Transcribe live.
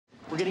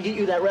gonna get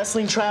you that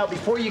wrestling tryout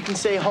before you can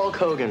say Hulk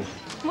Hogan.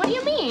 What do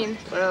you mean?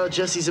 Well,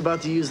 Jessie's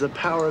about to use the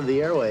power of the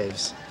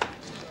airwaves.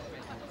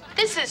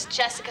 This is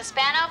Jessica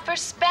Spano for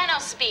Spano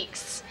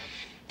Speaks.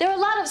 There were a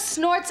lot of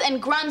snorts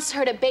and grunts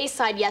heard at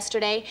Bayside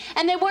yesterday,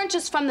 and they weren't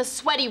just from the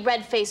sweaty,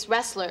 red-faced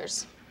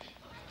wrestlers.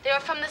 They were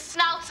from the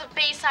snouts of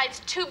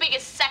Bayside's two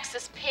biggest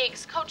sexist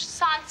pigs, Coach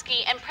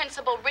Sonsky and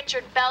Principal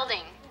Richard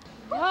Belding.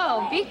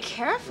 Whoa, be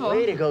careful.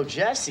 Way to go,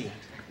 Jessie.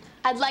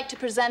 I'd like to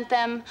present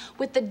them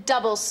with the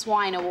Double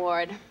Swine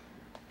Award.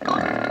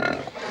 I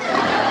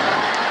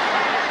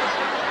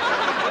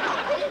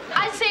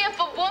say if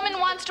a woman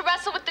wants to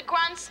wrestle with the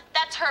grunts,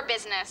 that's her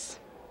business.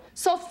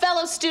 So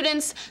fellow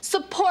students,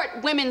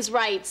 support women's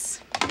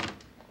rights.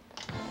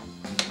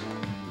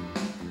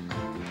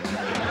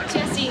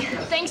 Jessie,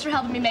 thanks for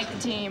helping me make the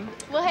team.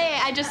 Well, hey,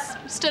 I just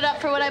stood up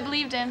for what I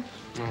believed in.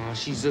 Oh,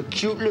 she's a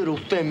cute little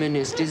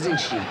feminist, isn't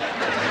she?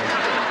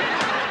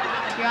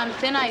 You're on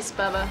thin ice,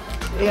 Bubba.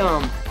 Hey,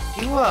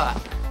 do you,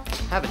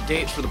 have a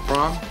date for the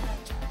prom?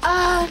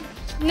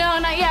 No,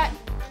 not yet.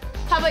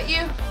 How about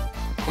you?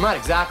 Well, not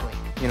exactly.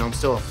 You know, I'm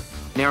still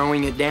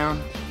narrowing it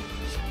down.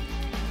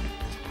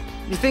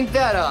 You think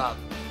that,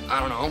 I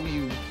don't know,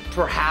 you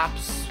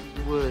perhaps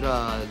would,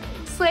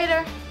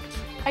 Slater,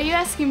 are you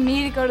asking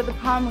me to go to the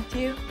prom with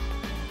you?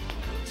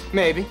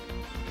 Maybe.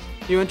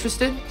 You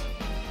interested?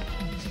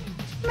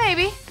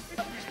 Maybe.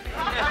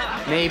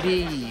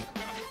 Maybe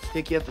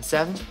pick you up at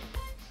 7?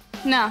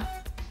 No.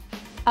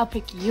 I'll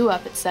pick you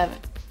up at 7.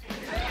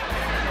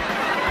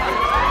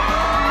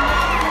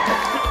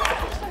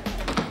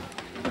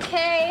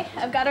 Okay,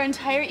 I've got our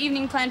entire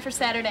evening planned for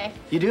Saturday.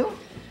 You do?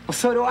 Well,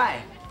 so do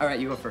I. All right,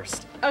 you go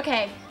first.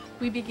 Okay,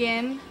 we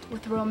begin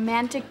with a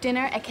romantic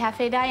dinner at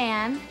Cafe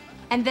Diane,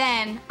 and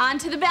then on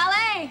to the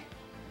ballet.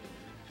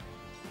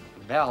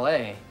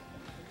 Ballet?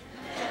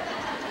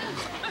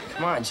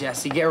 Come on,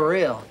 Jessie, get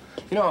real.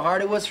 You know how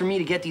hard it was for me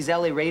to get these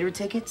LA Raider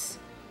tickets?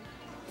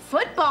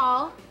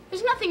 Football?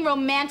 There's nothing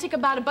romantic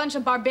about a bunch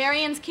of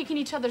barbarians kicking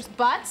each other's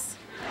butts.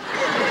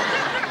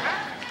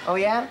 Oh,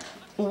 yeah?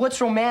 Well, what's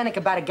romantic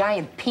about a guy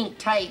in pink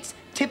tights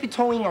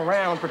tiptoeing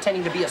around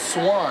pretending to be a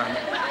swan?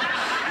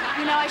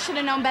 You know, I should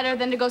have known better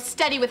than to go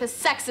steady with a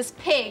sexist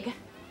pig.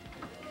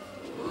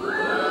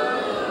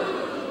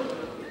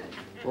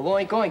 Well,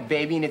 oink, oink,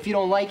 baby, and if you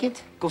don't like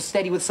it, go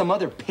steady with some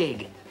other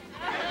pig.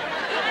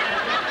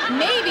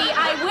 Maybe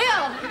I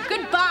will.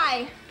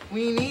 Goodbye.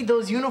 We need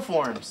those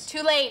uniforms.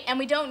 Too late, and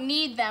we don't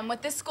need them.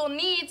 What this school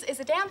needs is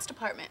a dance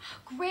department.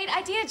 Great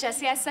idea,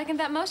 Jessie. I second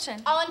that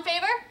motion. All in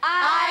favor?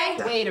 Aye.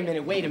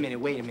 Wait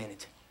a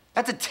minute.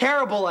 That's a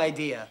terrible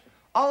idea.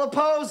 All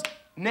opposed?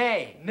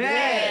 Nay.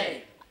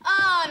 Nay.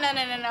 Oh,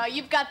 no.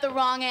 You've got the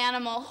wrong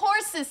animal.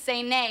 Horses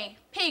say nay.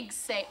 Pigs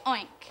say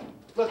oink.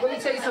 Look, let me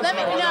tell you something.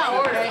 Let me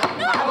know.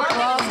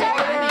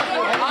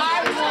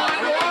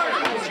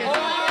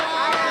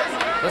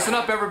 Listen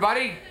up,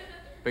 everybody,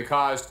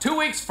 because 2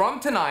 weeks from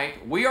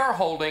tonight, we are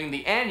holding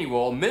the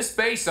annual Miss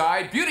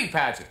Bayside Beauty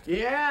Pageant.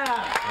 Yeah.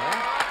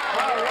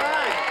 All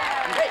right.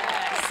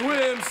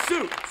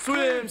 Swimsuit,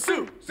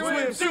 swimsuit,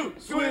 swimsuit,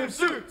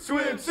 swimsuit,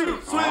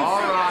 swimsuit,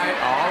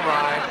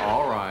 swimsuit.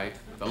 All right.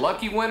 The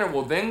lucky winner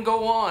will then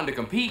go on to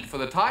compete for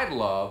the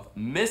title of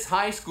Miss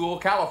High School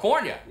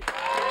California.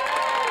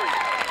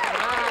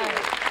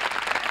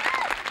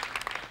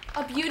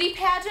 A beauty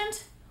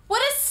pageant?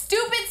 What a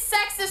stupid,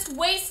 sexist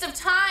waste of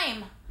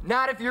time.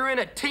 Not if you're in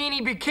a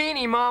teeny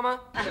bikini,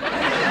 Mama.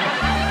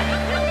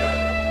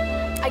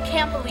 I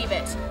can't believe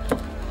it.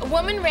 A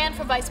woman ran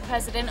for vice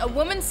president, a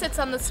woman sits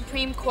on the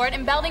Supreme Court,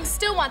 and Belding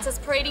still wants us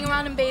parading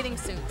around in bathing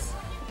suits.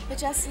 But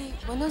Jessie,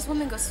 when those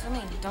women go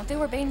swimming, don't they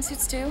wear bathing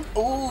suits too?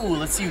 Ooh,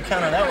 let's see you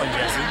count on that one,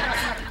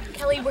 Jessie.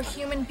 Kelly, we're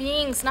human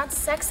beings, not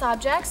sex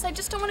objects. I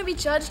just don't want to be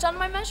judged on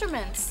my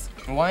measurements.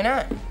 Why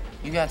not?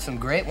 You got some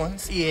great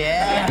ones.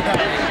 Yeah.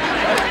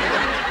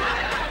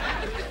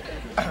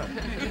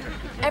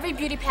 Every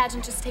beauty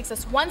pageant just takes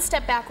us one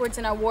step backwards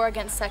in our war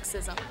against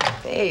sexism.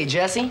 Hey,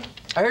 Jessie,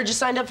 I heard you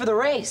signed up for the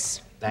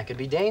race. That could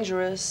be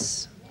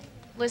dangerous.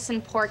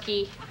 Listen,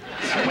 Porky.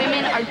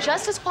 Women are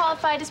just as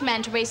qualified as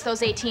men to race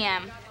those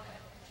ATM.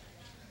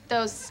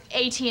 Those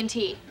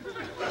AT&T.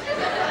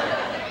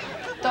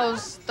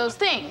 Those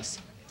things.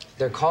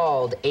 They're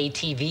called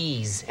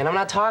ATVs, and I'm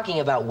not talking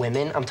about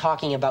women, I'm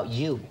talking about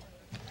you.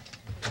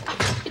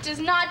 It does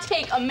not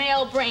take a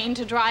male brain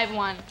to drive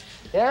one.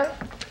 Yeah?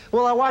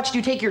 Well, I watched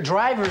you take your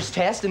driver's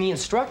test, and the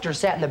instructor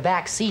sat in the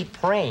back seat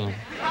praying.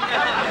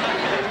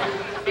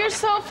 You're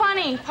so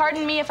funny.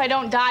 Pardon me if I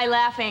don't die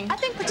laughing. I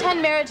think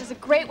pretend marriage is a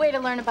great way to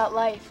learn about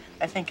life.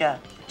 I think a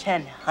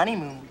pretend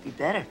honeymoon would be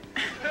better.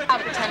 I'll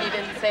pretend you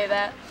didn't say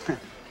that.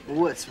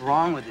 What's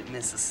wrong with it,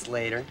 Mrs.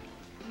 Slater?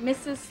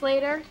 Mrs.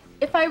 Slater,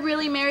 if I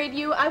really married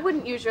you, I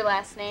wouldn't use your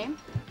last name.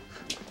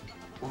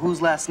 Well,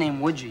 whose last name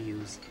would you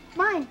use?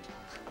 Mine.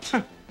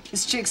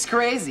 This chick's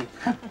crazy.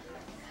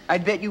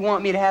 I'd bet you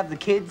want me to have the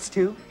kids,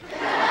 too.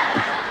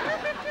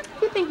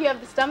 You think you have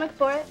the stomach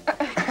for it?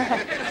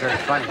 Very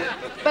funny.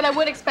 But I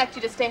would expect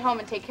you to stay home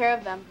and take care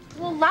of them.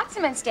 Well, lots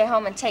of men stay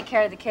home and take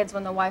care of the kids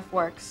when the wife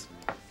works.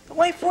 The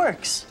wife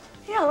works.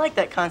 Yeah, I like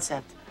that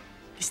concept.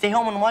 You stay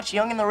home and watch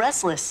Young and the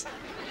Restless.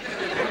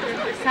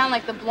 You sound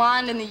like the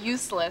blonde and the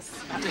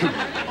useless.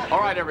 All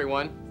right,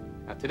 everyone.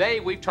 Now, today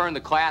we've turned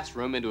the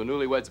classroom into a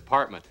newlywed's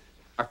apartment.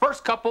 Our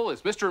first couple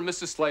is Mr. and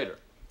Mrs. Slater.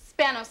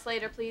 Spano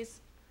Slater, please.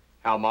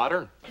 How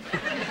modern.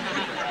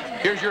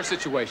 Here's your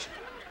situation.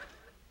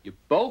 You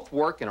both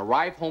work and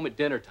arrive home at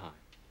dinner time,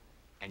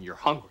 and you're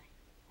hungry,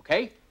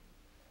 okay?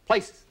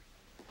 Places.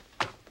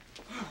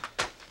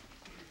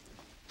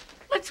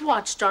 Let's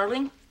watch,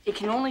 darling. It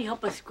can only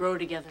help us grow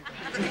together.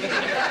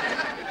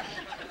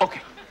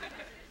 Okay.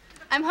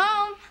 I'm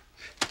home.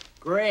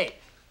 Great.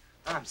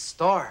 I'm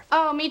starved.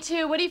 Oh, me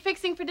too. What are you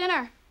fixing for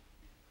dinner?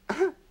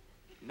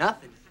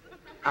 Nothing.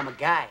 I'm a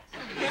guy.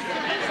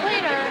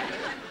 Slater.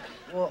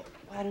 Well,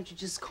 why don't you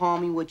just call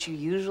me what you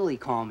usually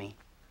call me?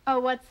 Oh,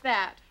 what's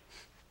that?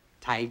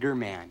 Tiger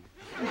Man.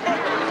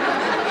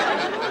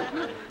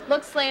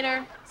 Look,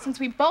 Slater, since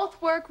we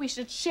both work, we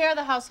should share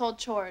the household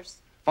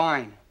chores.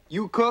 Fine.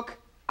 You cook,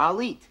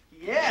 I'll eat.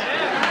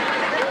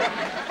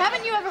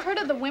 Haven't you ever heard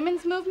of the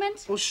women's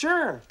movement? Well,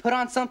 sure. Put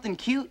on something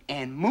cute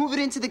and move it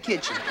into the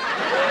kitchen.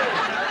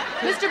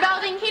 Mr.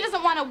 Belding, he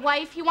doesn't want a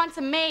wife, he wants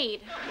a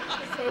maid.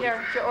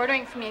 Slater, you're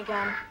ordering for me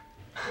again.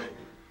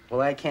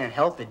 Well, I can't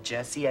help it,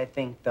 Jessie. I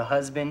think the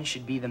husband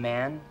should be the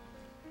man.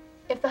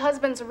 If the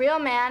husband's a real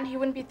man, he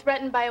wouldn't be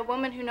threatened by a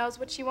woman who knows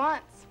what she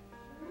wants.